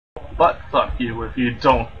But fuck you if you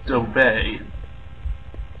don't obey.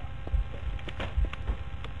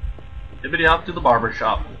 Hibbity hop to the barber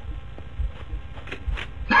shop.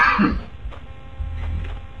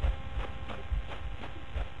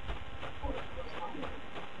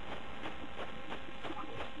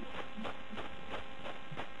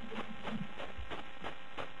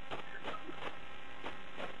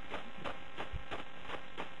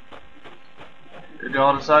 Did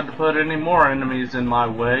y'all decide to put any more enemies in my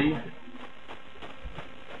way?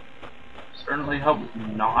 Certainly hope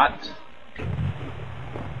not.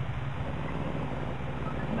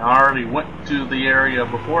 I already went to the area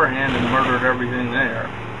beforehand and murdered everything there,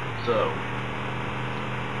 so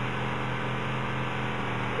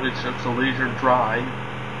it's just a leisure drive.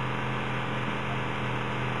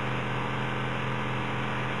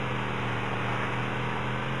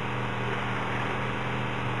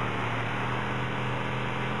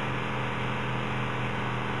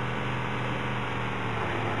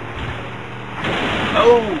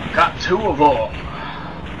 Oh, got two of them.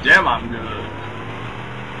 Damn, I'm good.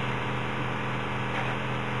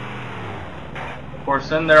 Of course,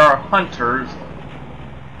 then there are hunters,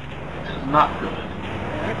 which is not good.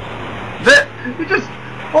 You just,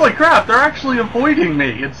 holy crap, they're actually avoiding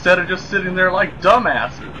me instead of just sitting there like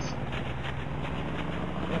dumbasses.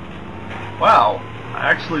 Wow, I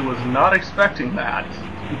actually was not expecting that.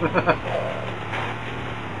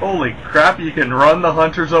 Holy crap, you can run the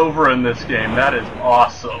hunters over in this game. That is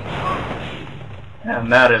awesome.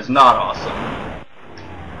 And that is not awesome.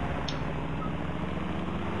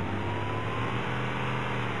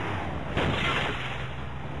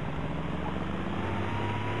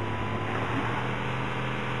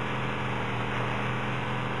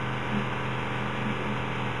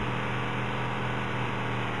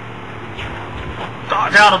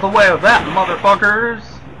 Dodge out of the way of that,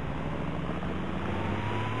 motherfuckers!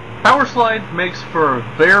 Power Slide makes for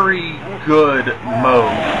very good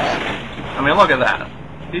modes. I mean, look at that.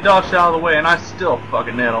 He dodged out of the way and I still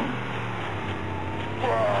fucking hit him.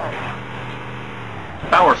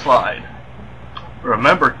 Power Slide.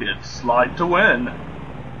 Remember, kids, slide to win.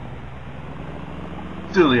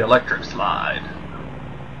 Do the electric slide.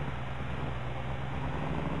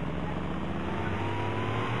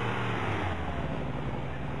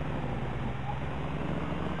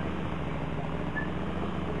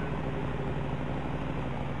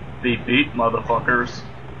 Beep beep, motherfuckers.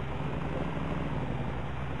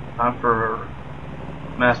 Time for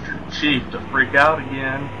Master Chief to freak out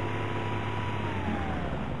again.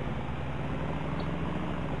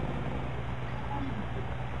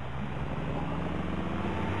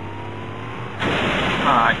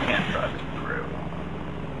 I can't drive it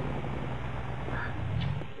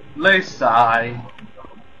through. Lay sigh.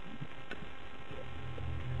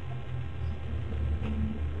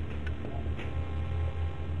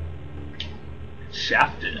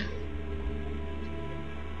 Shafted.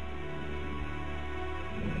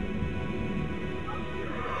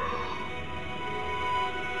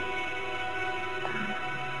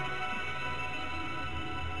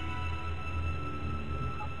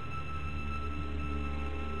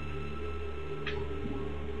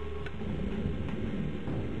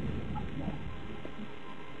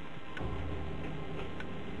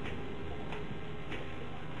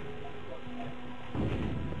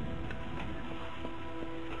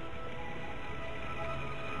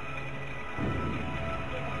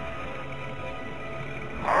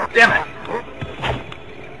 Damn it!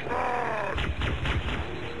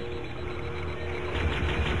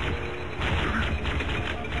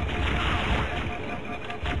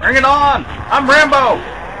 Bring it on! I'm Rambo!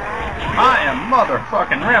 I am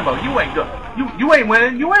motherfucking Rambo. You ain't good. You ain't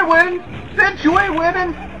winning. You ain't winning. Bitch, you ain't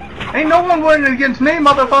winning. Ain't no one winning against me,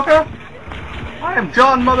 motherfucker. I am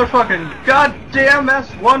John motherfucking goddamn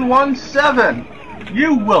S117.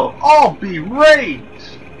 You will all be raped.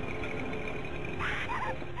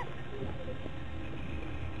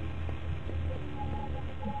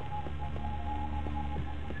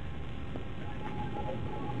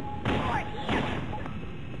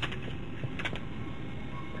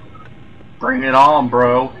 Bring it on,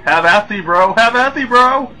 bro. Have at thee, bro. Have at thee,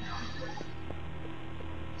 bro.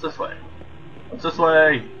 It's this way. It's this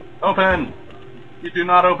way. Open. You do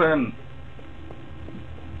not open.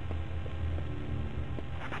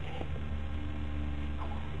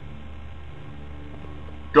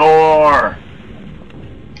 Door.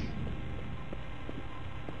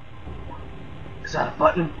 Is that a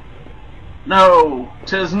button? No,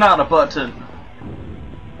 'tis not a button.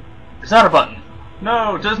 Is that a button?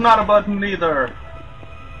 No, 'tis not a button either.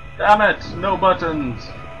 Damn it, no buttons.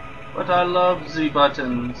 But I love the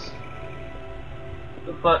buttons.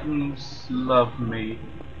 The buttons love me.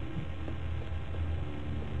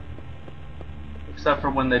 Except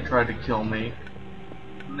for when they try to kill me.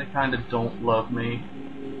 And they kinda don't love me.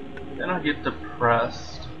 Then I get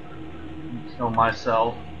depressed and kill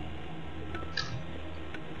myself.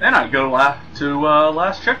 Then I go to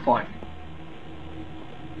last checkpoint.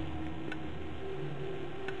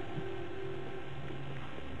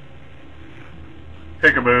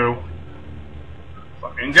 Peekaboo.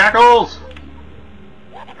 Fucking jackals!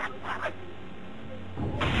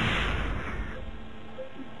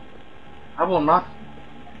 I will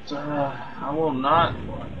not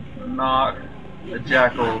knock a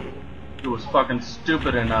jackal who was fucking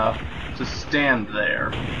stupid enough to stand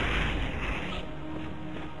there.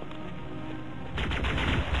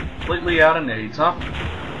 Completely out of nades, huh?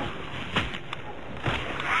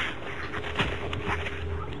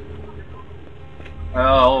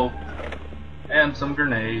 Oh, and some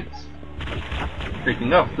grenades.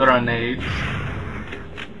 Picking up grenades.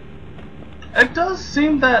 It does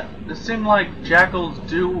seem like jackals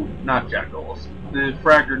do, not jackals, the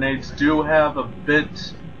frag grenades do have a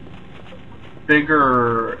bit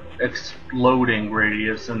bigger exploding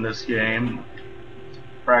radius in this game.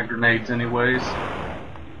 Frag grenades anyways.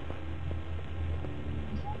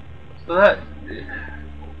 So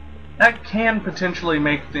that can potentially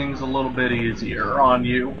make things a little bit easier on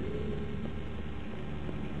you.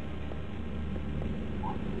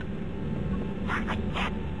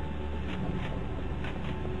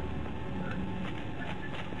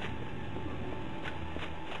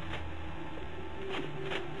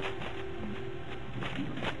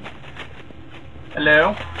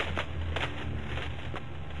 Hello?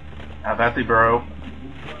 Have at thee, bro.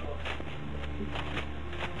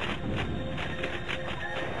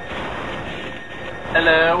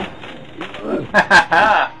 Hello?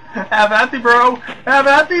 Have at thee, bro! Have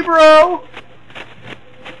at thee, bro!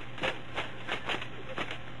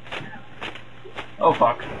 Oh,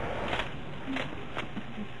 fuck.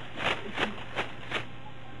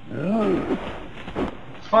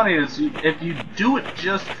 What's funny is, if you do it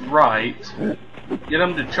just right, get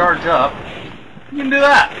them to charge up, you can do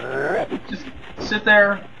that. Just sit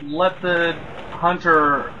there, let the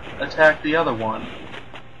hunter attack the other one.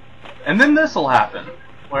 And then this will happen,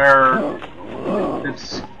 where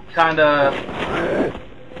it's kinda,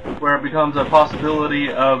 where it becomes a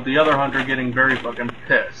possibility of the other hunter getting very fucking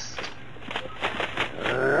pissed.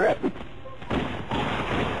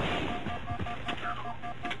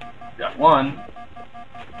 Got one.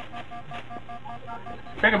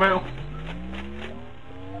 Peekaboo.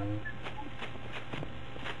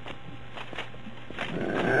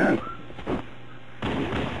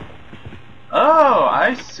 Oh,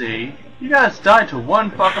 I see. You guys died to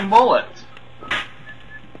one fucking bullet.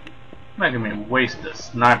 Making me waste a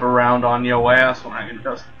sniper round on your ass when I can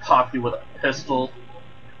just pop you with a pistol.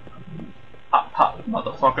 Pop, pop,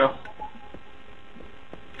 motherfucker.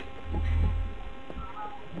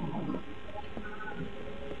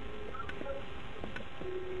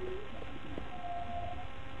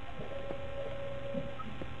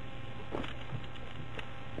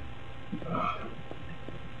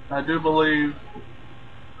 I do believe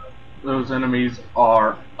those enemies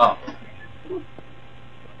are up.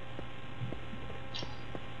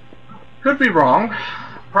 Could be wrong.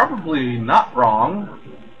 Probably not wrong.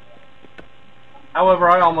 However,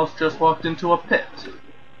 I almost just walked into a pit.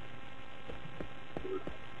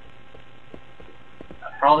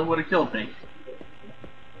 That probably would have killed me.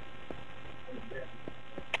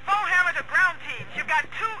 Full hammer to ground teams. You've got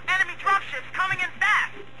 2 enemy dropships coming in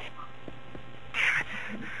fast. Damn it.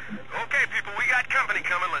 Okay, people, we got company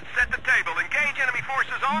coming. Let's set the table. Engage enemy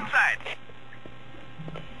forces on site.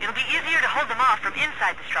 It'll be easier to hold them off from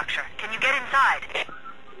inside the structure. Can you get inside?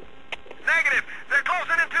 Negative. They're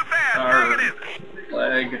closing in too fast. Negative.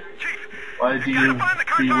 Leg. Chief, Why do you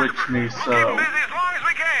bewitch me We'll keep so? them busy as long as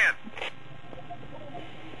we can.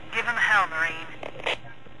 Give them hell, Marine.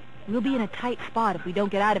 We'll be in a tight spot if we don't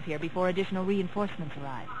get out of here before additional reinforcements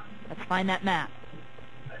arrive. Let's find that map.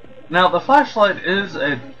 Now, the flashlight is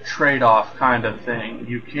a trade-off kind of thing.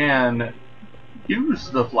 You can use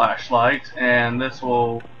the flashlight, and this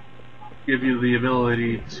will give you the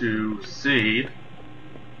ability to see,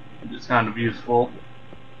 which is kind of useful.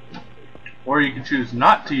 Or you can choose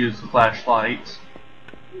not to use the flashlight,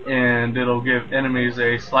 and it'll give enemies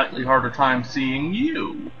a slightly harder time seeing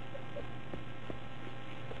you,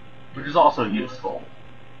 which is also useful.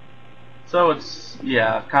 So it's,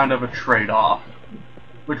 yeah, kind of a trade-off.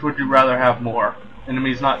 Which would you rather have more?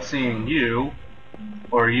 Enemies not seeing you,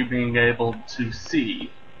 or you being able to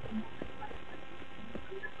see?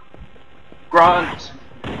 Grunt!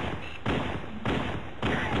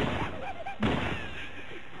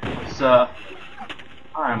 I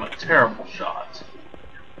am a terrible shot.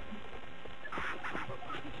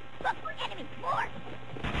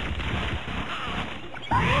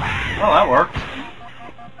 Well, that worked.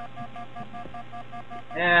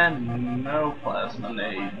 And no plasma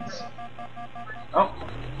nades. Oh,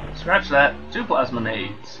 scratch that. 2 plasma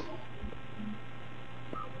nades.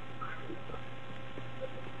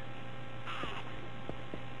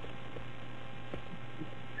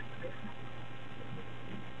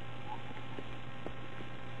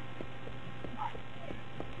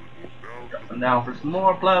 Dropping down for some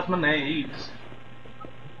more plasma nades.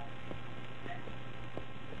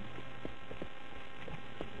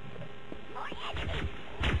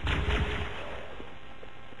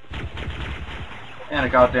 And a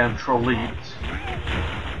goddamn trolley.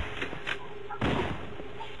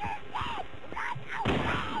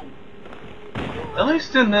 At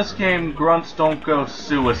least in this game, grunts don't go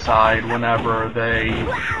suicide whenever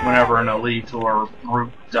an elite or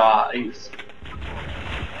group dies.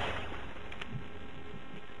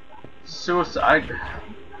 Suicide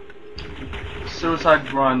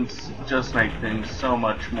grunts just make things so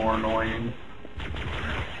much more annoying.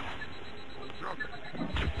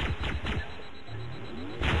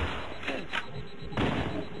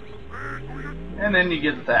 And then you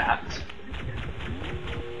get that.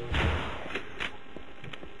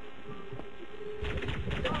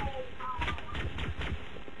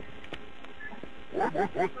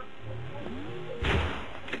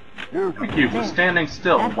 Thank you for standing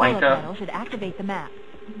still, that wanka. panel should activate the map.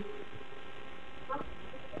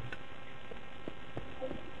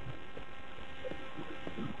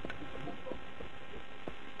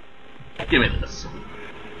 Give me this.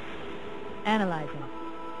 Analyzing.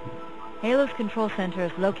 Halo's control center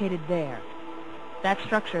is located there. That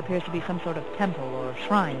structure appears to be some sort of temple or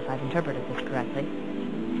shrine, if I've interpreted this correctly.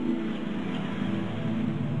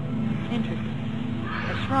 Interesting.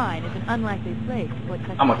 A shrine is an unlikely place to put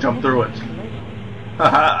such I'm gonna jump through it.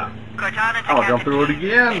 Haha. Cortana to I'm gonna jump Captain through it T.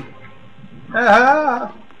 again.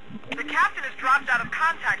 Haha. The captain has dropped out of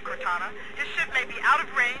contact, Cortana. His ship may be out of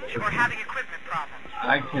range or having equipment problems.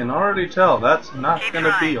 I can already tell that's not Keep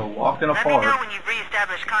gonna be a trying. walk in a Let me know park. when you've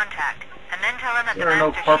re-established contact, and then tell him that There the are no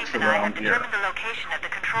Master parks Chief and I have around here. determined the location of the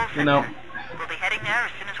control center. You know, We'll be heading there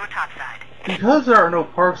as soon as we're topside. because there are no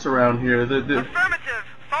parks around here, the Affirmative.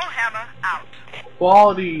 Full hammer out.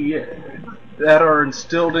 quality that are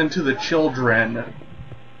instilled into the children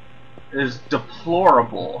is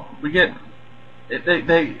deplorable. We get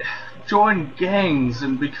they join gangs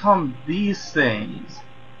and become these things.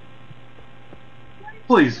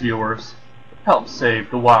 Please, viewers, help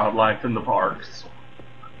save the wildlife in the parks.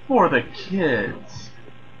 For the kids.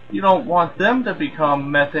 You don't want them to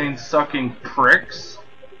become methane-sucking pricks,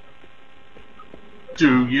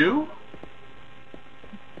 do you?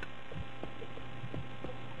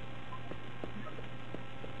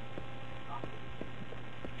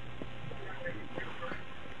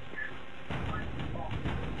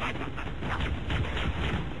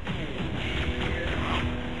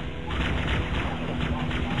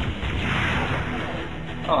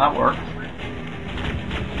 Oh, that worked.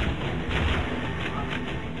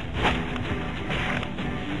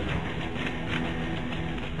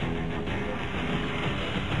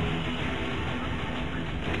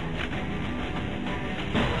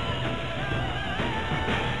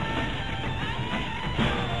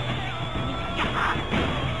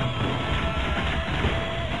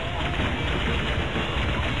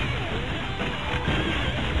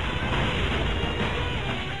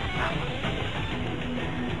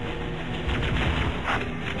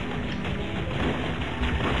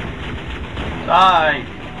 Die!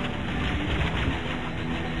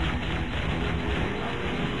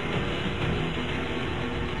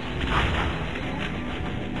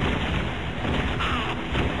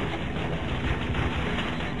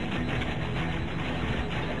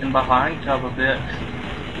 And behind cover, bitch.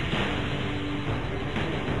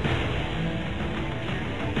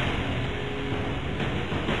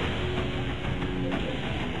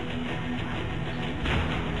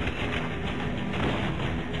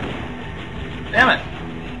 Damn it!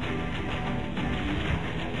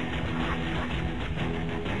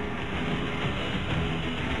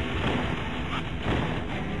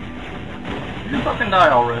 Did you fucking die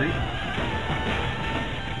already?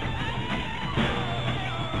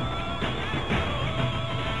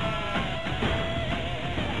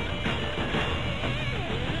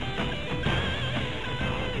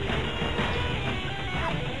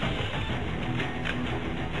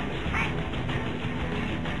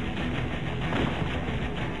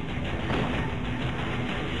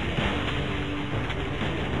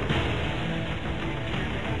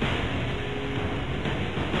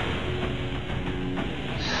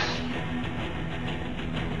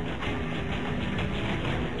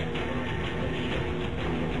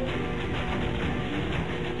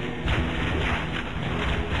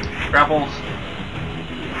 Grapples.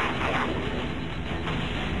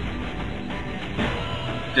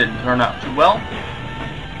 Didn't turn out too well.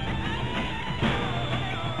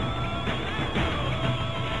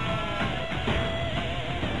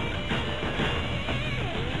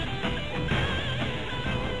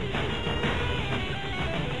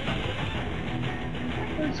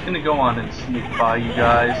 I'm just gonna go on and sneak by you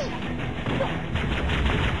guys.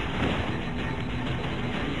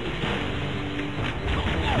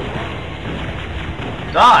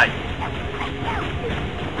 Die!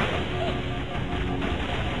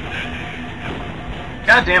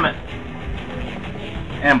 God damn it!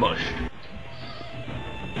 Ambushed.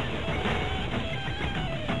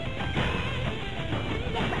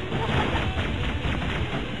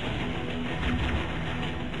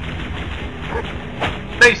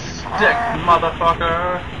 Face stick,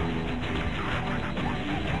 motherfucker!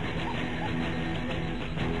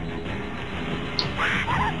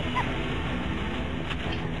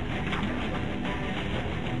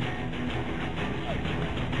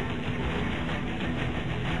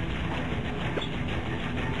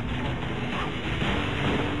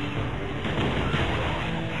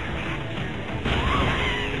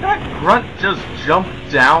 That grunt just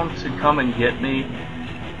jumped down to come and get me.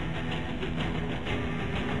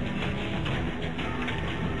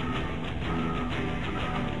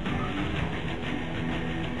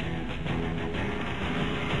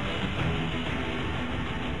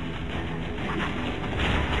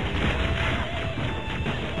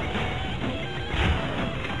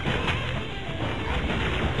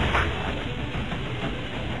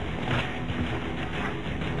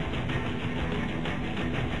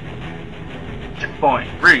 Checkpoint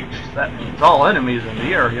reached. That means all enemies in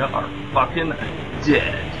the area are fucking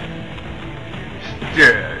dead.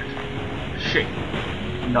 Dead. Shit.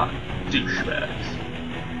 Not douchebags.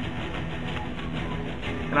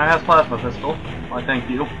 Can I have plasma pistol? Why, thank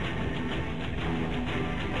you.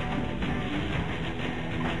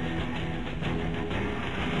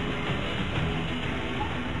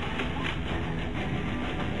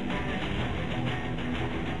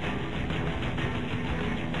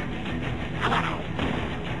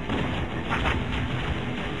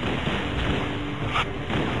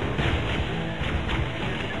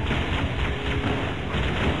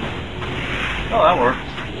 Oh, that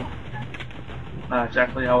worked. Not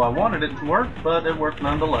exactly how I wanted it to work, but it worked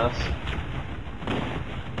nonetheless.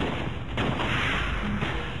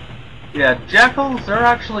 Yeah, jackals, they're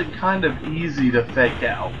actually kind of easy to fake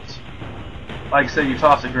out. Like, say you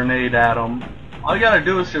toss a grenade at them, all you gotta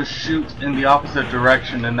do is just shoot in the opposite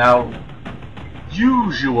direction, and now,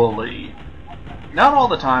 usually, not all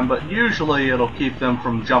the time, but usually it'll keep them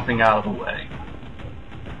from jumping out of the way.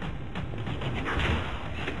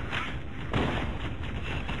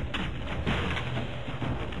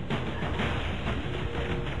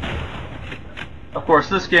 Of course,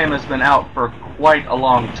 this game has been out for quite a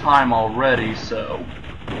long time already, so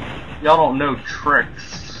y'all don't know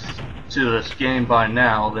tricks to this game by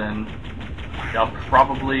now, then y'all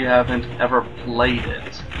probably haven't ever played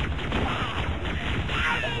it.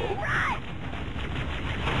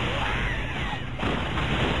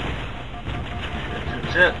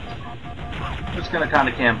 Shit. Just gonna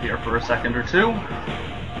kinda camp here for a second or two.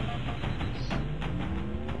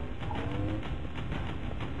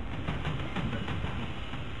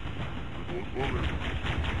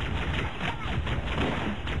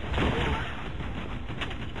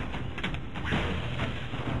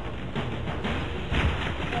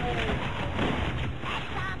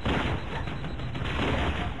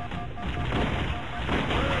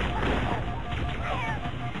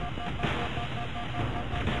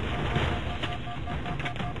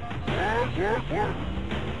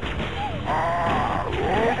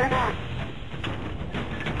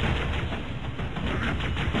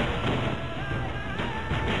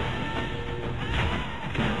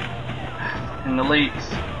 In the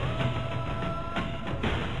leaks.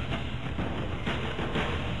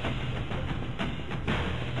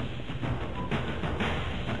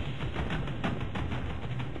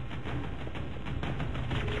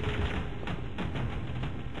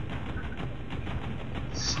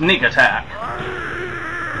 Sneak attack.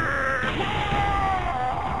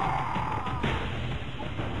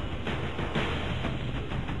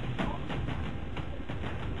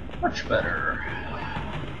 Much better.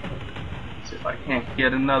 See if I can't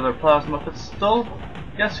get another plasma pistol.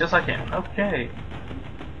 Yes, I can. Okay.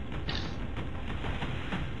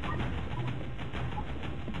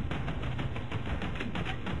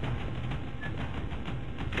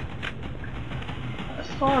 I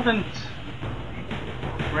still haven't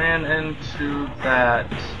ran into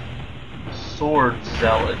that sword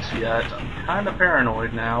zealots yet. I'm kind of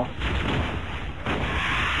paranoid now.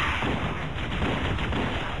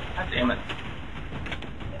 God damn it.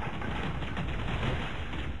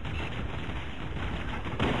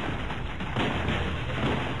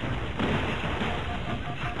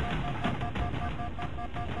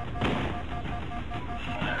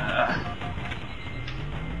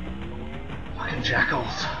 Fucking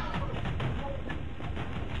jackals.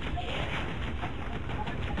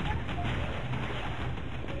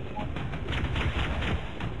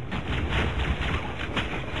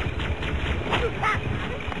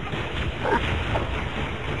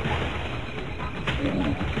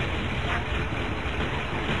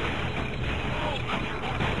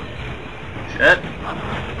 Shit.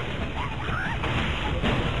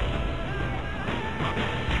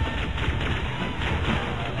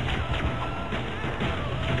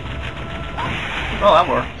 Well, that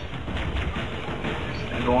worked.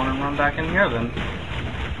 Just gonna go on and run back in here then.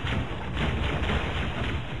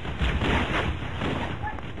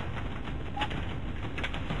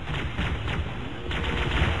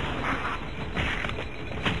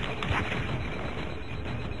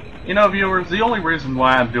 You know, viewers, the only reason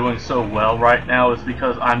why I'm doing so well right now is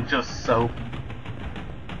because I'm just so...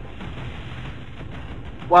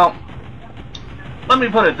 Well, let me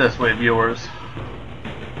put it this way, viewers.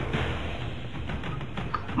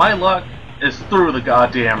 My luck is through the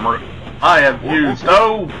goddamn roof. I have used...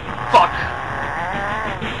 Oh, fuck!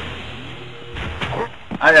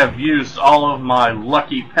 I have used all of my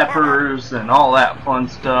lucky peppers and all that fun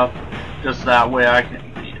stuff, just that way I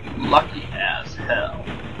can be lucky as hell.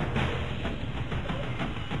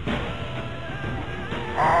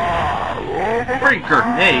 Free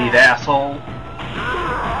grenade, asshole!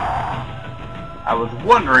 I was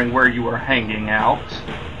wondering where you were hanging out.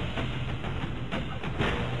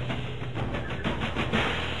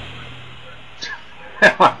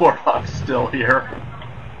 My warlock's still here.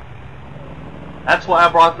 That's why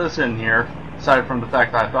I brought this in here. Aside from the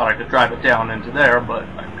fact that I thought I could drive it down into there, but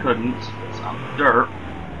I couldn't. It's on the dirt.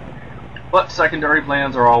 But secondary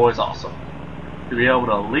plans are always awesome. To be able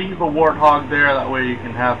to leave a warthog there, that way you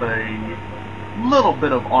can have a little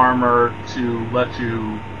bit of armor to let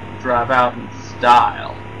you drive out in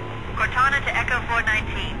style. Cortana to Echo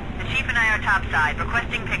 419. The Chief and I are topside,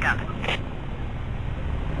 requesting pickup.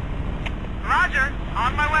 Roger,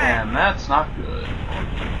 on my way. And that's not good.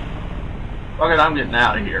 Fuck it, I'm getting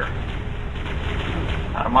out of here.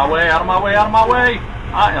 Out of my way, out of my way, out of my way!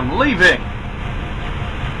 I am leaving!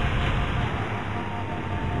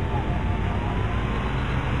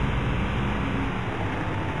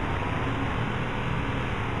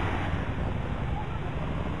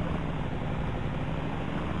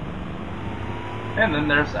 And then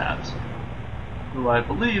there's that, who I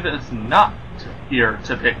believe is not here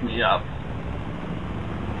to pick me up.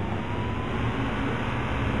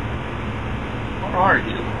 Where are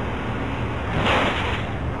you?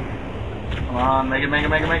 Come on, make it, make it,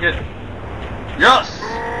 make it, make it. Yes!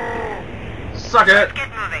 Suck it! Let's get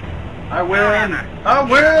moving. I win! I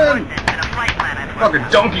win! Fucking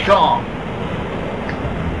Donkey Kong!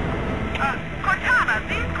 Cortana,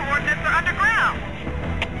 these coordinates are underground.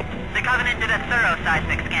 The Covenant did a thorough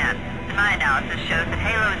seismic scan. My analysis shows that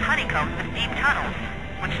Halo is honeycombed with deep tunnels,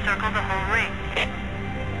 which circle the whole ring.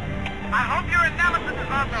 I hope your analysis is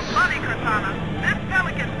on the money, Cortana. This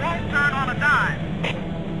Pelican won't turn on a dime.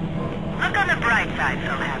 Look on the bright side,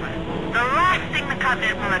 Philhammer. The last thing the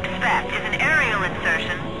Covenant will expect is an aerial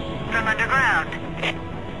insertion from underground.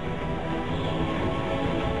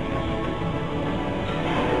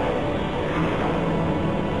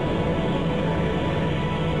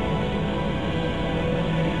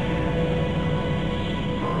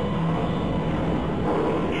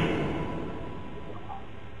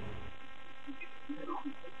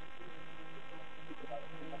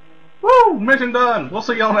 Woo! Mission done! We'll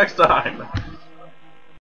see y'all next time!